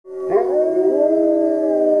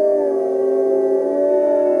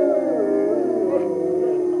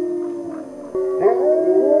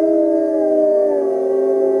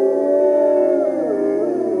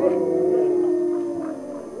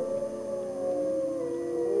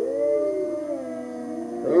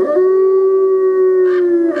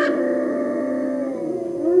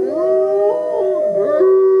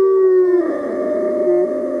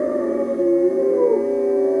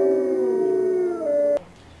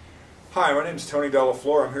Hi, my name is Tony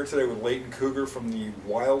Delaflor. I'm here today with Leyton Cougar from the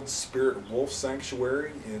Wild Spirit Wolf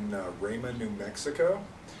Sanctuary in Raymond, New Mexico.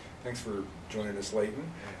 Thanks for joining us, Leyton.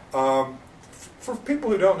 For people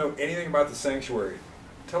who don't know anything about the sanctuary,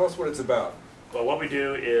 tell us what it's about. Well, what we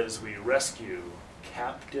do is we rescue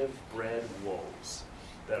captive bred wolves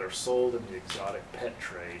that are sold in the exotic pet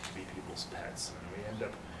trade to be people's pets. And we end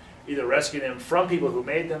up either rescuing them from people who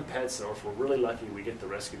made them pets, or if we're really lucky, we get to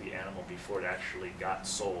rescue the animal before it actually got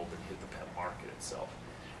sold and hit the pet market itself.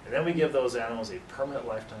 And then we give those animals a permanent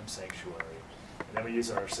lifetime sanctuary. And then we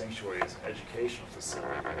use our sanctuary as an educational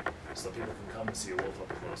facility so people can come and see a wolf up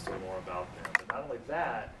close, learn more about them. But not only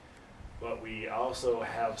that, but we also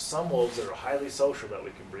have some wolves that are highly social that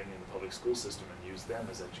we can bring in the public school system and use them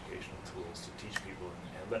as educational tools to teach people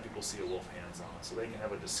and let people see a wolf hands-on, so they can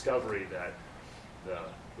have a discovery that the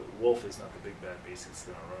wolf is not the big bad beast that's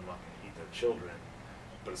going to run amok and eat their children,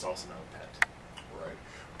 but it's also not a pet.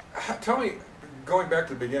 Right. Tell me, going back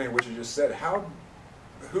to the beginning, what you just said,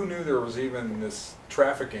 who knew there was even this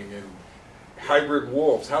trafficking in hybrid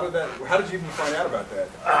wolves? How did you even find out about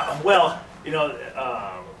that? Well, you know,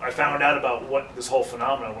 I found out about this whole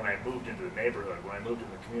phenomenon when I moved into the neighborhood. When I moved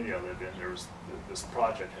into the community I lived in, this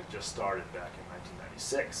project had just started back in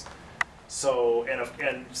 1996. So,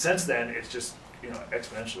 and since then, it's just,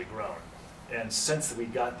 exponentially grown. And since we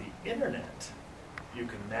got the internet, you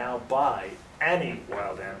can now buy any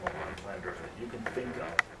wild animal on planet Earth that you can think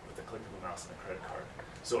of with a click of a mouse and a credit card.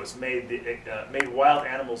 So it's made wild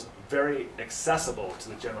animals very accessible to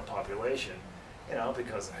the general population.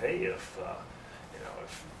 Because hey,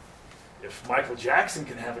 if Michael Jackson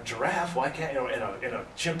can have a giraffe, why can't in a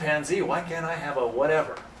chimpanzee? Why can't I have a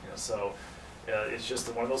whatever? So it's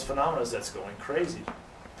just one of those phenomena that's going crazy,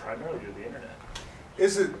 primarily due to the internet.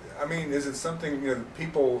 Is it something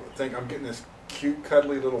people think I'm getting this cute,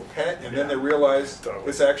 cuddly little pet, and then they realize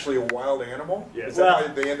it's actually a wild animal? Yeah. Is that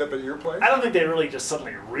why they end up at your place? I don't think they really just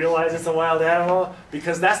suddenly realize it's a wild animal,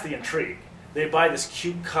 because that's the intrigue. They buy this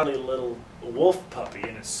cute, cuddly little wolf puppy,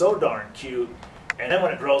 and it's so darn cute, and then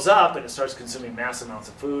when it grows up and it starts consuming mass amounts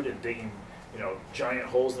of food and digging giant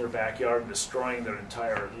holes in their backyard and destroying their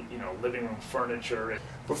entire living room furniture.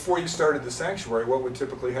 Before you started the sanctuary, what would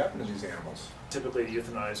typically happen to these animals? Typically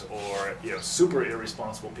euthanize, or super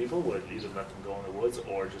irresponsible people would either let them go in the woods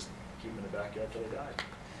or just keep them in the backyard till they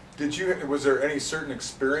died. Was there any certain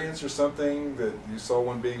experience or something that you saw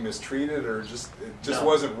one being mistreated, or it just No.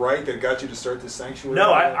 wasn't right that got you to start this sanctuary?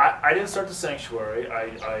 No, I didn't start the sanctuary.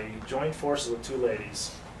 I joined forces with two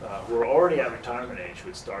ladies who were already at retirement age who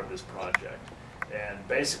had started this project. And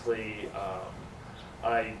basically,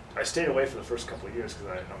 I stayed away for the first couple of years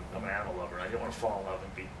because I'm an animal lover, and I didn't want to fall in love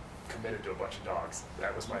and be committed to a bunch of dogs.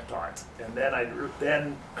 That was my thought. And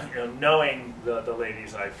then knowing the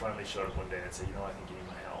ladies, I finally showed up one day and said, I think you need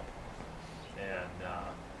my help. And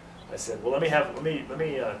I said, well, let me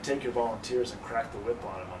take your volunteers and crack the whip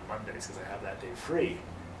on them on Mondays because I have that day free.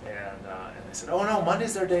 And they said, oh no,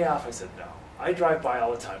 Monday's their day off. I said, no, I drive by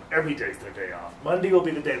all the time. Every day's their day off. Monday will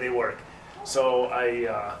be the day they work. So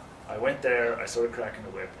I went there, I started cracking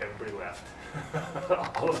the whip, everybody left.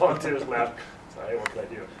 All the volunteers left, so hey, what could I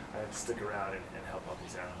do? I had to stick around and help out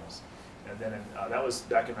these animals. And then that was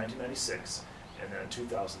back in 1996, and then in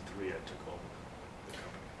 2003 I took over the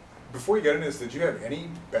company. Before you got into this, did you have any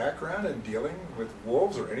background in dealing with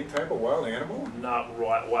wolves or any type of wild animal? Not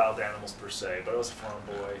wild animals per se, but I was a farm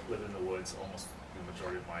boy, lived in the woods almost the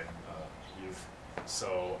majority of my youth.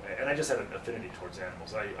 So, and I just had an affinity towards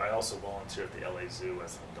animals. I also volunteered at the LA Zoo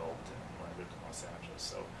as an adult when I lived in Los Angeles.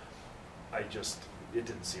 So, it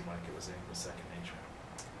didn't seem like it was anything but second nature.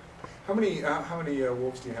 How many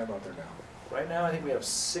wolves do you have out there now? Right now, I think we have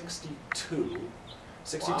 62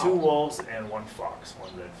 Wow. wolves and one fox,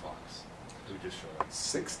 one red fox, who just showed up.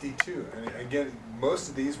 62. And again, most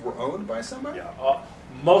of these were owned by somebody? Yeah,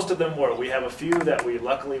 most of them were. We have a few that we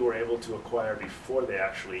luckily were able to acquire before they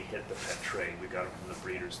actually hit the pet trade. We got them from the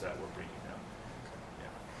breeders that were breeding them.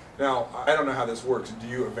 Yeah. Now, I don't know how this works. Do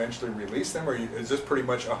you eventually release them, or is this pretty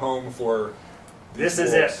much a home for these This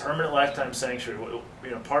is wolves? it, permanent lifetime sanctuary.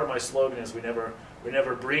 Part of my slogan is we never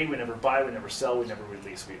breed, we never buy, we never sell, we never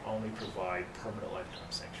release. We only provide permanent lifetime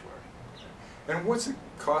sanctuary. And what's it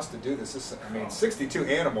cost to do this? 62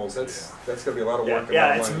 animals, that's going to be a lot of work.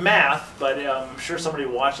 Yeah, it's math, but I'm sure somebody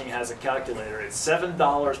watching has a calculator. It's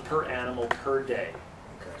 $7 per animal per day.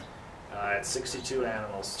 Okay. It's 62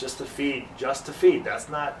 animals just to feed. That's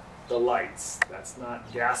not the lights. That's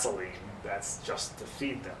not gasoline. That's just to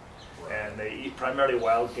feed them. Right. And they eat primarily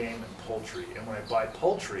wild game and poultry. And when I buy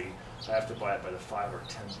poultry, I have to buy it by the 5,000 or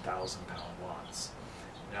 10,000 pound lots.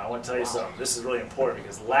 Now I want to tell you something. This is really important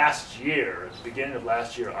because last year, at the beginning of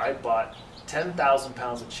last year, I bought 10,000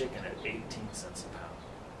 pounds of chicken at 18 cents a pound.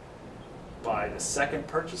 By the second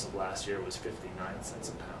purchase of last year, it was 59 cents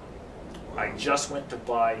a pound. I just went to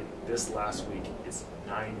buy this last week. It's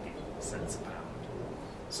 90 cents a pound.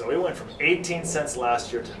 So it went from 18 cents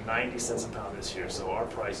last year to 90 cents a pound this year. So our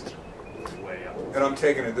prices are way up. And I'm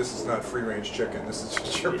taking it this is not free-range chicken. This is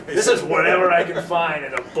just your basic. This is whatever I can find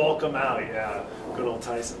in a bulk amount. Yeah, good old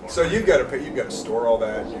Tyson. So you've got to pay. You've got to store all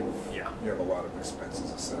that. Yeah. You have a lot of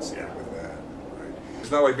expenses associated with that. Right?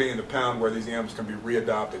 It's not like being in the pound where these animals can be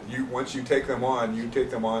readopted. Once you take them on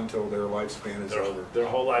until their lifespan is over. Their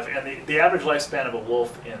whole life, and the average lifespan of a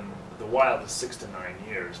wolf in the wild is 6 to 9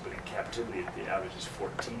 years, but in captivity the average is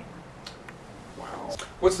 14. Wow.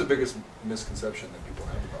 What's the biggest misconception that people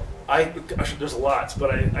have about wolves? There's lots, but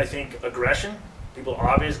I think aggression. People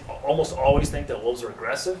almost always think that wolves are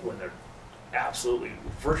aggressive when they're absolutely,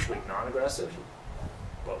 virtually non-aggressive.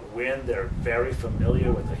 But when they're very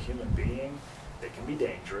familiar with a human being, they can be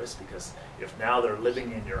dangerous because if now they're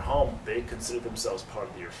living in your home, they consider themselves part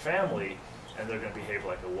of your family, and they're going to behave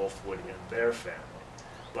like a wolf would in their family.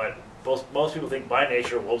 But most people think by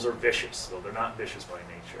nature wolves are vicious, so they're not vicious by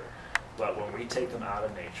nature. But when we take them out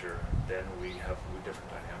of nature, then we have a different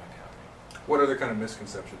dynamic happening. What other kind of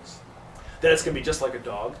misconceptions? That it's going to be just like a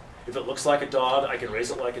dog. If it looks like a dog, I can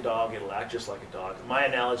raise it like a dog, it'll act just like a dog. My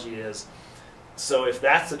analogy is, so if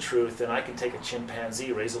that's the truth, then I can take a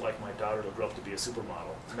chimpanzee, raise it like my daughter, it'll grow up to be a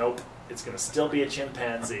supermodel. Nope, it's going to still be a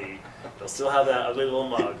chimpanzee. They'll still have that ugly little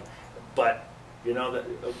mug. But, you know,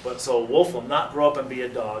 so a wolf will not grow up and be a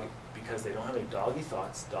dog because they don't have any doggy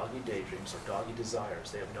thoughts, doggy daydreams, or doggy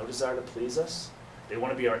desires. They have no desire to please us. They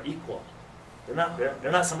want to be our equal. They're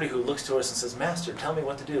not somebody who looks to us and says, "Master, tell me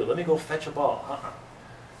what to do. Let me go fetch a ball."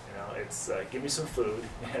 You know, it's give me some food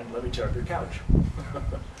and let me tear up your couch.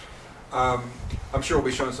 I'm sure we'll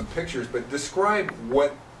be showing some pictures, but describe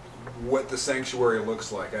what the sanctuary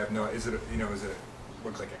looks like. I have no. Is it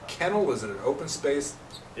look like a kennel? Is it an open space?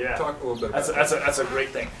 Yeah. Talk a little bit about that. That's a great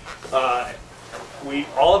thing.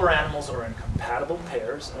 All of our animals are in compatible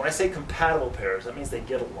pairs. And when I say compatible pairs, that means they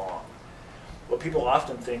get along. What people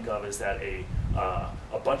often think of is that a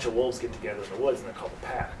bunch of wolves get together in the woods and they're called a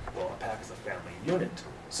pack. Well, a pack is a family unit.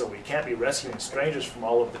 So we can't be rescuing strangers from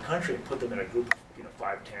all over the country and put them in a group of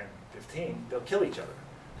 5, 10, 15. They'll kill each other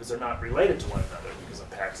because they're not related to one another because a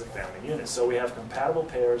pack is a family unit. So we have compatible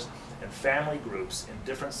pairs and family groups in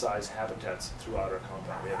different size habitats throughout our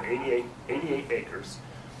compound. We have 88 acres.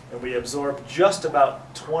 And we absorb just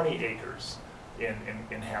about 20 acres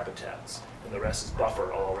in habitats, and the rest is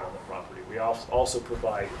buffer all around the property. We also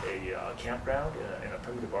provide a campground in a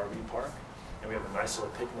primitive RV park, and we have a nice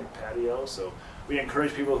little picnic patio. So we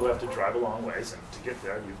encourage people who have to drive a long ways, and to get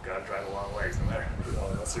there, you've got to drive a long ways, no matter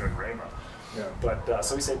unless you're in Rama. Yeah. But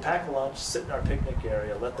so we say, pack a lunch, sit in our picnic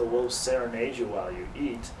area, let the wolves serenade you while you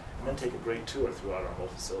eat, and then take a great tour throughout our whole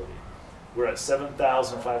facility. We're at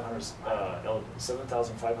 7,500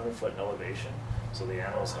 foot in elevation, so the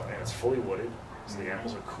animals and it's fully wooded, so the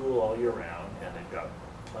animals are cool all year round, and they've got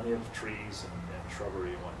plenty of trees and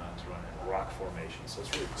shrubbery and whatnot to run in, rock formation. So it's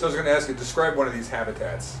really cool. So I was going to ask you, describe one of these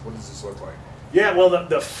habitats. What does this look like? Yeah, well,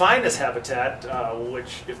 the finest habitat,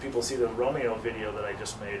 which if people see the Romeo video that I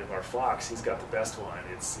just made of our fox, he's got the best one.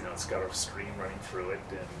 It's it's got a stream running through it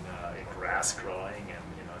and grass growing, and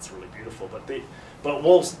it's really beautiful. But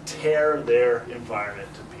wolves tear their environment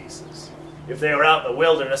to pieces. If they are out in the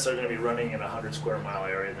wilderness, they're going to be running in a 100 square mile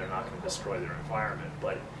area. They're not going to destroy their environment.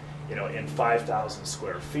 But in 5,000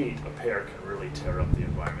 square feet, a pair can really tear up the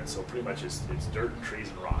environment. So pretty much it's dirt and trees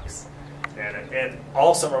and rocks. And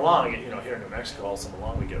all summer long, here in New Mexico, all summer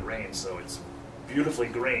long we get rain, so it's beautifully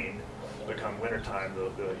green. But come wintertime,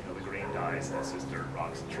 the green dies, and it's just dirt,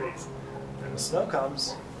 rocks, and trees. And the snow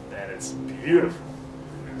comes, and it's beautiful.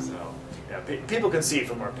 So, yeah, people can see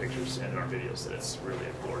from our pictures and our videos that it's really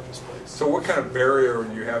a gorgeous place. So what kind of barrier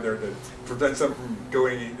do you have there that prevents them from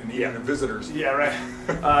going and eating the visitors? Yeah, right.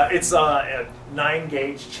 It's a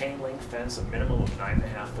 9-gauge chain link fence, a minimum of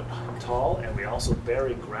 9.5 foot tall, and we also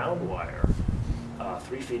bury ground wire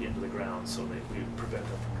 3 feet into the ground so that we prevent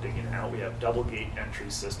them from digging out. We have double gate entry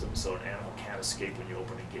systems, so an animal can't escape when you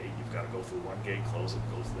open a gate. You've got to go through one gate, close it,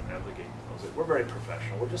 go through another gate, close it. We're very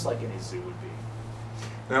professional. We're just like any zoo would be.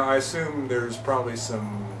 Now, I assume there's probably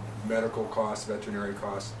some medical costs, veterinary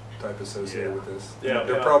costs type associated with this. Yeah,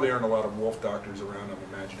 there probably aren't a lot of wolf doctors around, I'm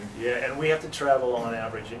imagining. Yeah, and we have to travel on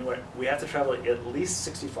average anywhere. We have to travel at least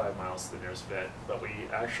 65 miles to the nearest vet, but we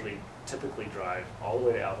actually typically drive all the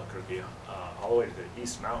way to Albuquerque, all the way to the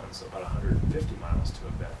East Mountains, about 150 miles to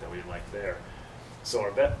a vet that we like there. So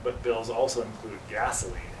our vet bills also include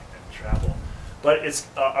gasoline and travel. But it's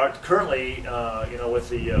currently, with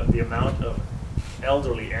the amount of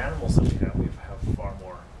elderly animals that we have far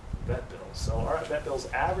more vet bills. So our vet bills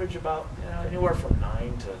average about anywhere from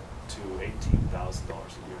 $9,000 to $18,000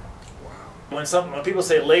 a year. Wow. When people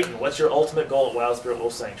say, Leyton, what's your ultimate goal at Wild Spirit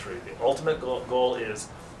Wolf Sanctuary? The ultimate goal is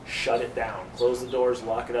shut it down, close the doors,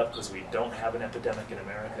 lock it up, because we don't have an epidemic in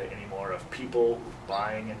America anymore of people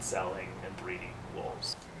buying and selling and breeding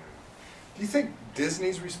wolves. Do you think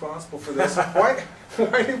Disney's responsible for this? Why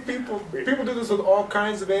do people do this with all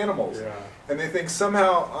kinds of animals? Yeah. And they think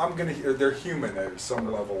somehow they're human at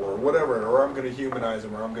some level or whatever, or I'm going to humanize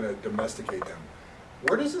them, or I'm going to domesticate them.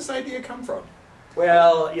 Where does this idea come from?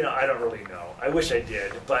 Well, I don't really know. I wish I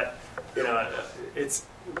did, but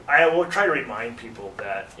I will try to remind people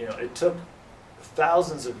that it took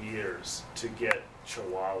thousands of years to get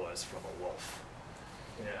Chihuahuas from a wolf.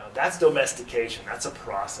 That's domestication. That's a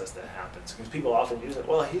process that happens. Because people often use it,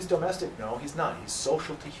 well, he's domestic. No, he's not. He's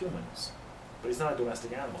social to humans. But he's not a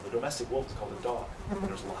domestic animal. The domestic wolf is called a dog. And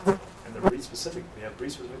there's lots of them. And they're breed-specific. They have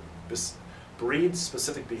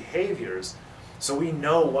breed-specific behaviors, so we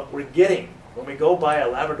know what we're getting. When we go buy a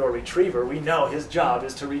Labrador Retriever, we know his job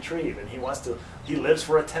is to retrieve, and he lives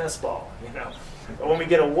for a tennis ball, But when we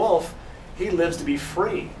get a wolf, he lives to be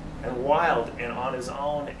free and wild and on his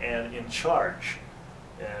own and in charge.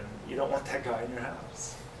 And you don't want that guy in your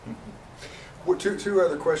house. Well, two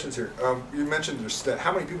other questions here. You mentioned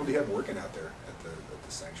how many people do you have working out there at the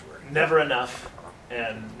sanctuary? Never enough,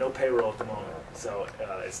 and no payroll at the moment, so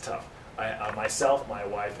it's tough. Myself, my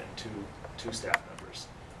wife, and two staff members,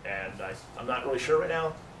 and I'm not really sure right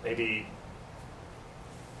now. Maybe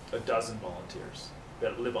a dozen volunteers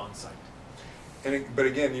that live on site. But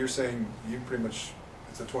again, you're saying you pretty much.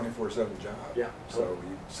 It's a 24/7 job. Yeah. So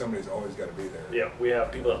somebody's always got to be there. Yeah, we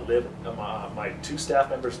have people that live. My two staff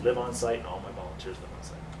members live on site, and all my volunteers live on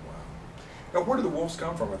site. Wow. Now, where do the wolves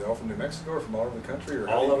come from? Are they all from New Mexico or from all over the country? Or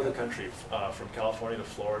all over the country, from California to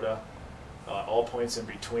Florida, all points in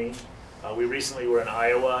between. We recently were in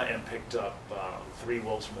Iowa and picked up 3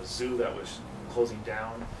 wolves from a zoo that was closing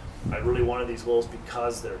down. I really wanted these wolves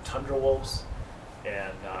because they're tundra wolves,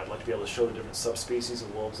 and I'd like to be able to show the different subspecies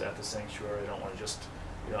of wolves at the sanctuary. I don't want to just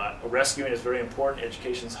rescuing is very important,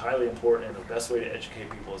 education is highly important, and the best way to educate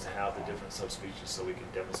people is to have the different subspecies so we can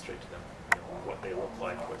demonstrate to them what they look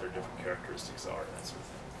like, what their different characteristics are, and that sort of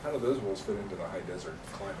thing. How do those wolves fit into the high desert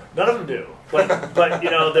climate? None of them do, but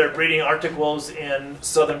they're breeding Arctic wolves in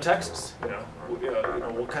southern Texas.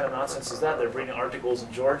 What kind of nonsense is that? They're breeding Arctic wolves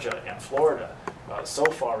in Georgia and Florida, so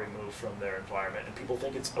far removed from their environment, and people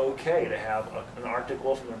think it's okay to have an Arctic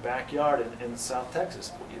wolf in their backyard in South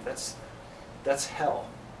Texas. That's hell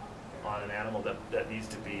on an animal that needs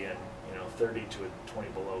to be in 30 to 20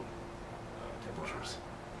 below temperatures.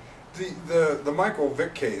 The Michael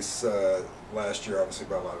Vick case last year obviously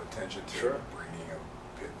brought a lot of attention to breeding of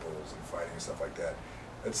pit bulls and fighting and stuff like that.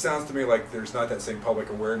 It sounds to me like there's not that same public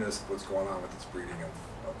awareness of what's going on with this breeding of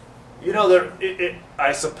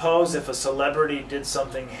I suppose if a celebrity did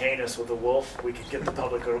something heinous with a wolf, we could get the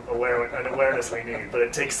public awareness we need. But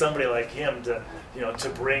it takes somebody like him to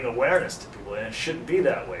bring awareness to people, and it shouldn't be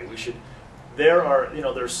that way.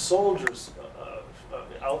 There's soldiers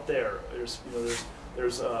out there. There's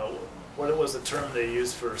what was the term they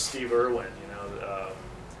used for Steve Irwin?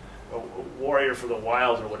 A warrior for the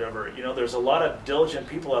wild or whatever. There's a lot of diligent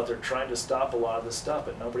people out there trying to stop a lot of this stuff,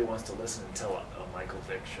 but nobody wants to listen until a Michael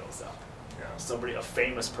Vick shows up. A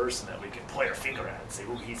famous person that we can point our finger at and say,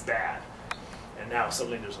 "Ooh, he's bad." And now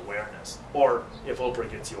suddenly there's awareness. Or if Oprah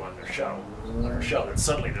gets you on her show, then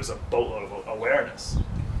suddenly there's a boatload of awareness.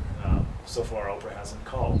 So far, Oprah hasn't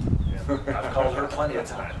called. I've called her plenty of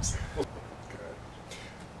times. Good.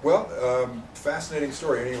 Well, fascinating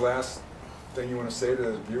story. Any last thing you want to say to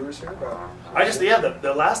the viewers here about?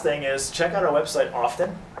 The last thing is check out our website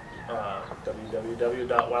often,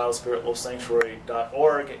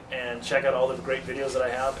 www.wildspiritwolfsanctuary.org, and check out all the great videos that I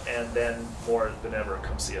have, and then more than ever,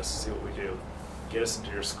 come see us, see what we do. Get us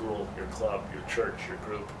into your school, your club, your church, your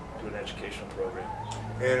group, do an educational program.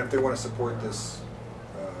 And if they want to support this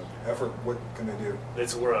effort, what can they do?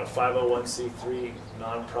 We're a 501c3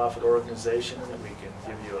 nonprofit organization, and we can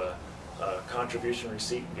give you a contribution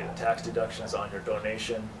receipt and get tax deductions on your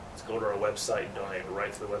donation. Just go to our website and donate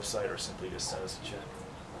right to the website, or simply just send us a check.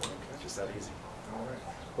 Okay. Just that easy. All right.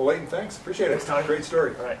 Well, Leyton, thanks. Appreciate it. Thanks, Tony. Great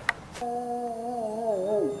story. All right.